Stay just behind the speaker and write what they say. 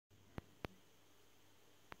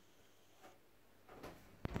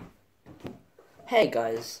Hey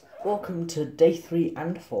guys, welcome to day 3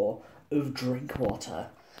 and 4 of Drinkwater.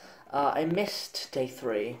 I missed day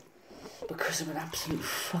 3 because I'm an absolute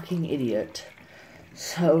fucking idiot.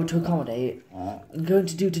 So, to accommodate, I'm going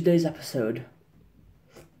to do today's episode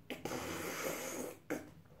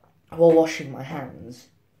while washing my hands.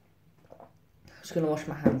 I'm just gonna wash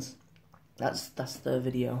my hands. That's the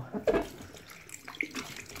video.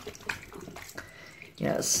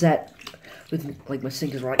 Yeah, it's set with, like, my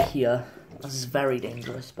sink is right here. This is very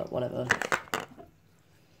dangerous, but whatever.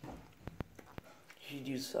 You should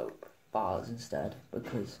use soap bars instead,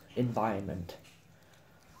 because environment.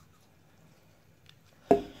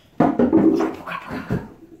 That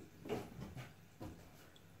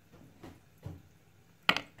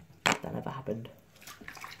never happened.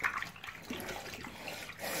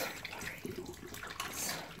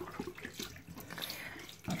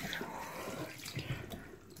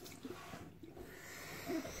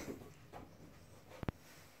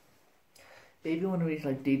 Maybe when I reach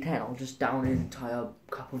like D10, I'll just down an entire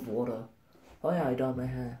cup of water. Oh yeah, I dyed my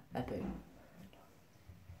hair. Epic.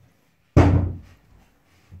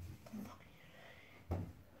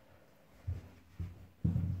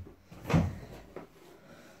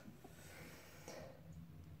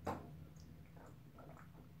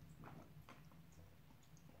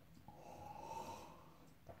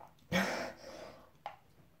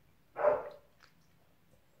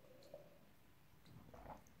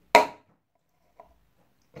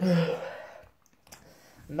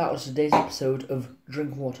 And that was today's episode of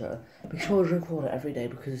Drink Water. Make sure to drink water every day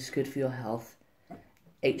because it's good for your health.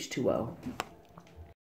 H2O.